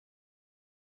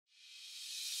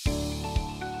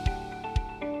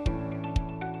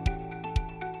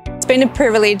been a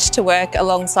privilege to work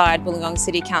alongside Wollongong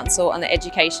City Council on the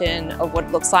education of what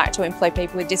it looks like to employ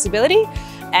people with disability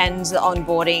and the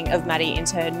onboarding of Maddi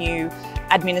into her new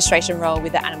administration role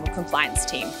with the animal compliance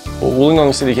team. Well,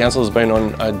 Wollongong City Council has been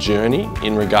on a journey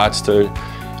in regards to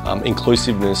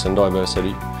inclusiveness and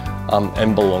diversity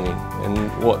and belonging,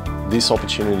 and what this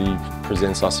opportunity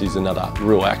presents us is another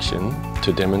real action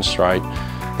to demonstrate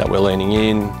that we're leaning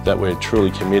in, that we're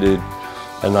truly committed,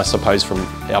 and I suppose from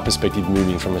our perspective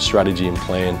moving from a strategy and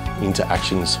plan into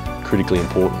action's critically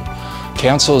important.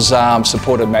 Council's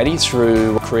supported Maddi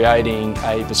through creating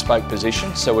a bespoke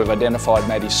position, so we've identified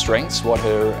Maddi's strengths, what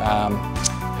her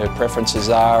preferences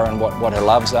are and what her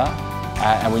loves are,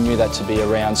 and we knew that to be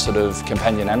around sort of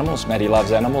companion animals. Maddi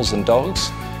loves animals and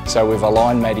dogs, so we've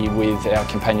aligned Maddi with our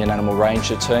companion animal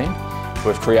ranger team.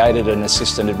 We've created an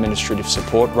assistant administrative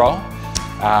support role.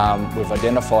 We've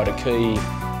identified a key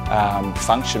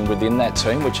function within that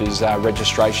team, which is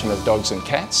registration of dogs and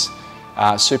cats.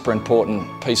 Super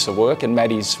important piece of work, and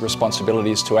Maddi's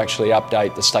responsibility is to actually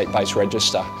update the state-based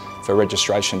register for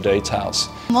registration details.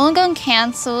 Wollongong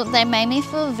Council, they made me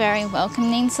feel very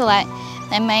welcoming, so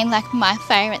they made my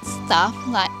favourite stuff,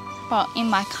 brought in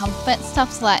my comfort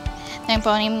stuff, so they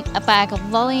brought in a bag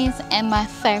of lollies and my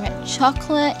favourite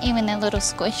chocolate, even a little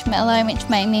squishmallow, which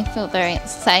made me feel very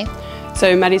safe.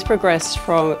 So Maddi's progressed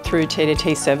through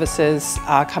TDT services,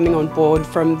 coming on board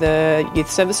from the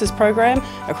Youth Services program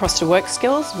across to Work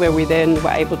Skills, where we then were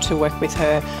able to work with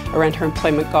her around her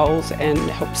employment goals and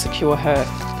help secure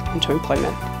her into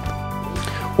employment.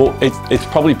 Well, it's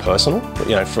probably personal,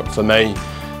 for me,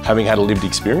 having had a lived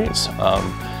experience,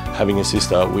 having a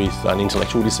sister with an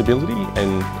intellectual disability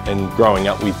and growing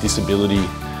up with disability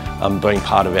being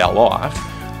part of our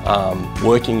life,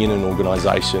 working in an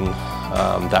organisation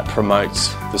that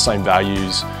promotes the same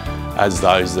values as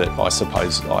those that I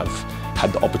suppose I've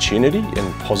had the opportunity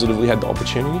and positively had the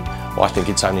opportunity, I think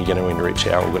it's only going to enrich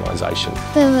our organisation.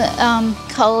 The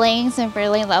colleagues are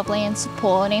really lovely and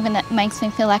supportive, and it makes me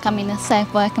feel like I'm in a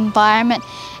safe work environment,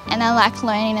 and I like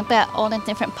learning about all the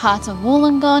different parts of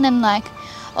Wollongong and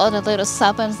all the little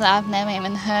suburbs that I've never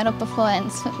even heard of before, and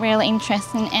it's really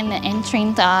interesting, and the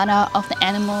entering data of the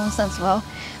animals as well,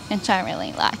 which I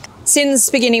really like. Since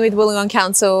beginning with Wollongong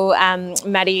Council,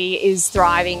 Maddi is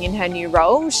thriving in her new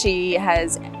role. She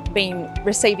has been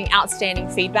receiving outstanding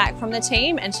feedback from the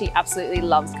team, and she absolutely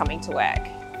loves coming to work.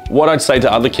 What I'd say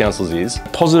to other councils is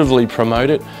positively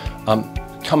promote it.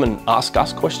 Come and ask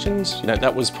us questions.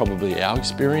 That was probably our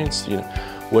experience.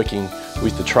 Working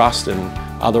with the Trust and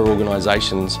other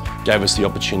organisations gave us the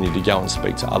opportunity to go and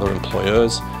speak to other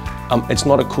employers. It's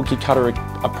not a cookie cutter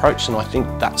approach, and I think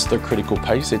that's the critical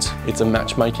piece. It's a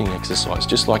matchmaking exercise,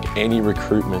 just like any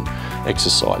recruitment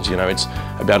exercise. It's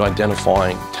about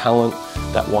identifying talent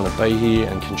that want to be here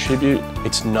and contribute.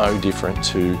 It's no different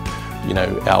to,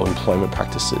 our employment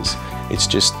practices. It's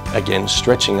just, again,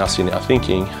 stretching us in our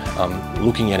thinking,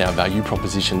 looking at our value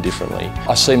proposition differently.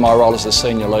 I see my role as a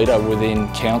senior leader within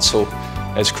council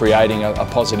as creating a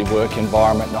positive work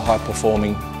environment and a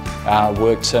high-performing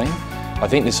work team. I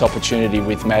think this opportunity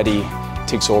with Maddi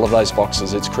ticks all of those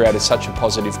boxes. It's created such a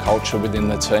positive culture within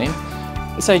the team.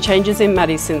 So changes in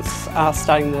Maddi since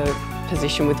starting the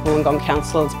position with Wollongong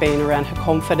Council has been around her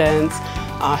confidence,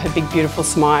 her big beautiful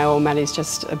smile. Maddi's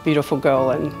just a beautiful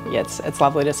girl, and yeah, it's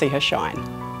lovely to see her shine.